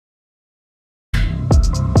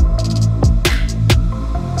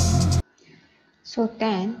So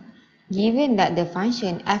 10, given that the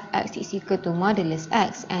function fx is equal to modulus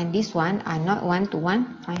x and this one are not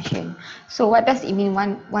one-to-one function. So what does it mean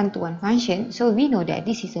one-to-one function? So we know that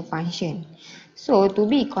this is a function. So to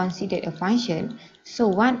be considered a function, so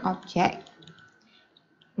one object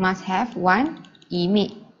must have one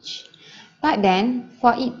image. But then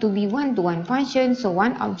for it to be one-to-one function, so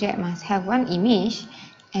one object must have one image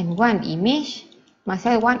and one image must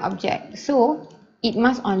have one object. So it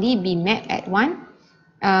must only be mapped at one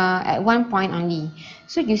point only.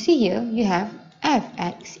 So you see here, you have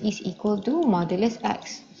fx is equal to modulus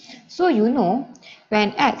x. So you know,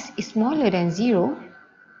 when x is smaller than 0,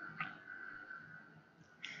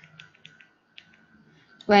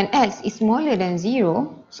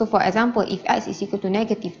 so for example, if x is equal to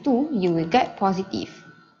 -2, you will get positive.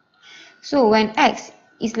 So when x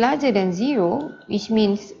is larger than 0, which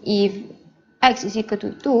means if x is equal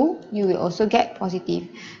to 2, you will also get positive.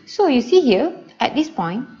 So you see here, at this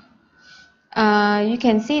point, you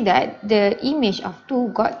can say that the image of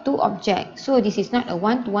 2 got 2 objects. So this is not a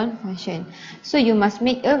one-to-one function. So you must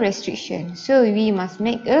make a restriction. So we must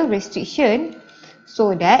make a restriction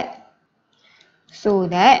so that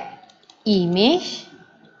image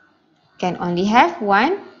can only have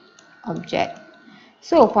one object.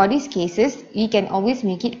 So for these cases, we can always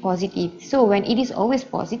make it positive. So when it is always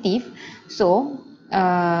positive,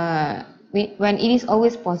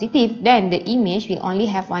 then the image will only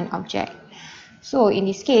have one object. So in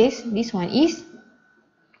this case, this one is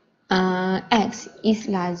x is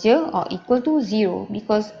larger or equal to 0,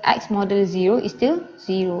 because x model 0 is still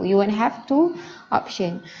 0. You won't have two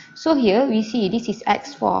options. So here we see this is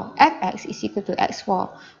x4. fx is equal to x4.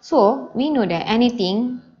 So we know that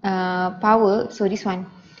anything power, so this one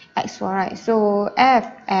x4, right? So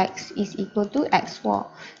fx is equal to x4.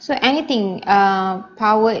 So anything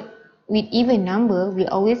powered with even number will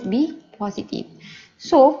always be positive.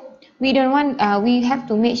 So we don't want, we have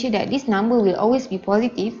to make sure that this number will always be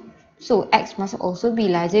positive. So x must also be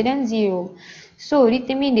larger than 0. So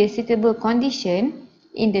determine the suitable condition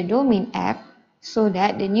in the domain f so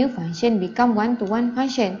that the new function become one-to-one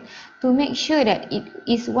function. To make sure that it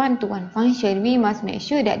is one-to-one function, we must make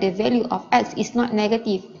sure that the value of x is not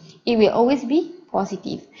negative. It will always be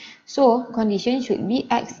positive. So condition should be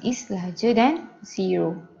x is larger than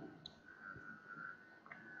 0.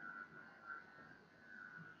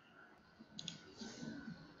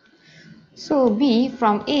 So B,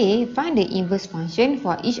 from A, find the inverse function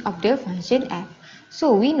for each of the function f.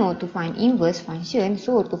 So we know to find inverse function.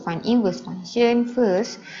 So to find inverse function,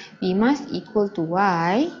 first we must equal to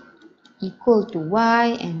y,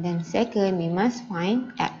 and then second we must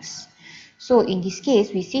find x. So in this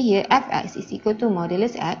case, we see here fx is equal to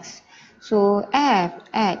modulus x. So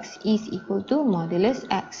fx is equal to modulus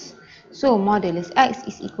x. So modulus x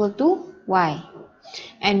is equal to y.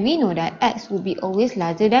 And we know that x will be always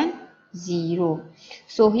larger than 0.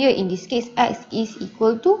 So here in this case, x is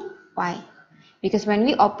equal to y. Because when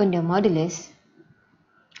we open the modulus,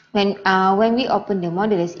 when we open the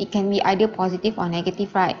modulus, it can be either positive or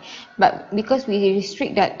negative, right? But because we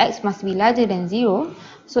restrict that x must be larger than 0,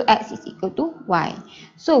 so x is equal to y.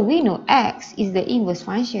 So we know x is the inverse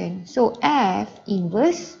function. So f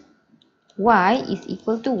inverse y is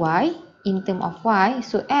equal to y in terms of y.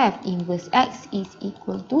 So f inverse x is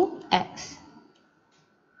equal to x.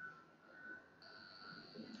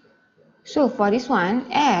 So for this one,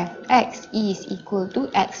 fx is equal to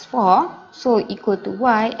x4. So equal to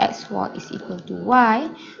y, x4 is equal to y.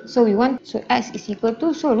 So we want, so x is equal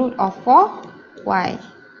to, so root of 4y.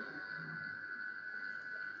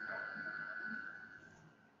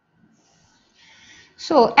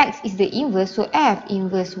 So x is the inverse, so f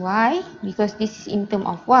inverse y, because this is in terms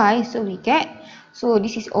of y, so we get, so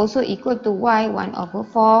this is also equal to y 1 over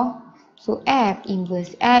 4. So f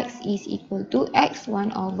inverse x is equal to x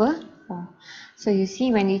 1 over 4. So you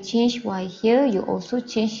see, when you change y here, you also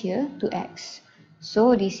change here to x.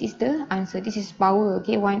 So this is the answer. This is power,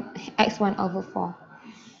 okay, x 1 over 4.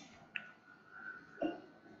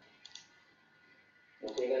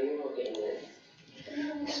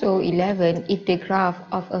 So 11, if the graph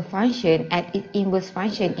of a function at its inverse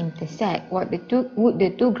function intersect, would the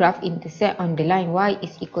two graphs intersect on the line y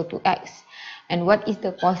is equal to x? And what is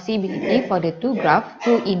the possibility for the two graphs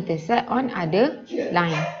to intersect on other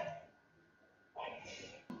line?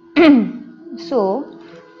 So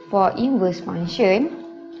for inverse function,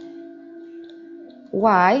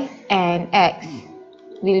 y and x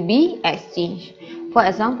will be exchanged. For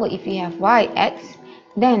example, if we have yx,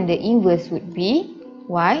 then the inverse would be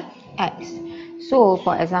yx. So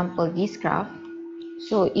for example, this graph,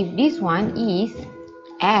 so if this one is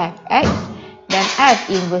fx, then f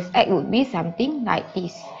inverse x would be something like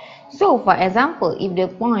this. So for example, if the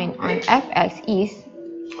point on fx is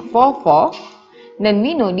 4, 4, then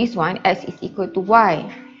we know this one x is equal to y.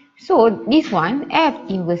 So this one f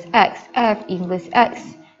inverse x,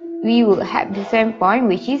 we will have the same point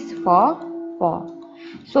which is 4, 4.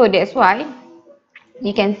 So that's why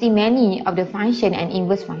you can see many of the function and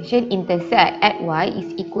inverse function intersect at y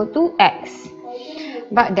is equal to x.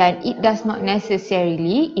 But then it does not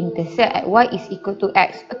necessarily intersect at y is equal to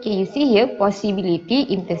x. Okay, you see here possibility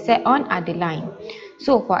intersect on other line.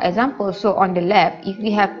 So for example, so on the left, if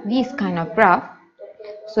we have this kind of graph,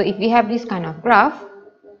 so if if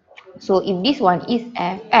this one is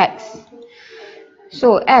fx,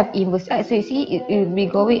 so f inverse x, so you see it will be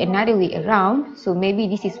going another way around. So maybe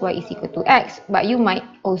this is y is equal to x, but you might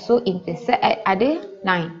also intersect at other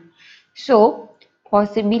line. So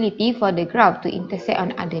possibility for the graph to intersect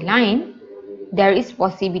on other line, there is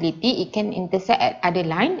possibility it can intersect at other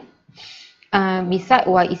line beside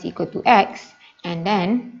y is equal to x, and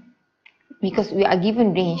then because we are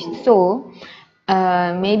given range, so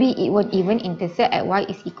maybe it won't even intersect at y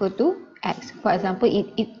is equal to x. For example, if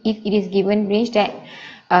it is given range that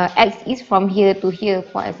x is from here to here,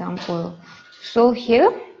 for example, so here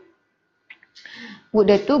would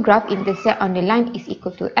the two graph intersect on the line is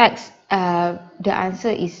equal to x? The answer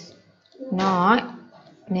is not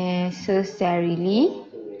necessarily,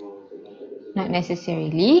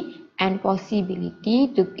 and possibility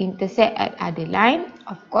to intersect at other line.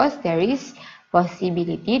 Of course, there is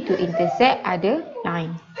possibility to intersect other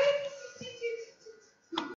line.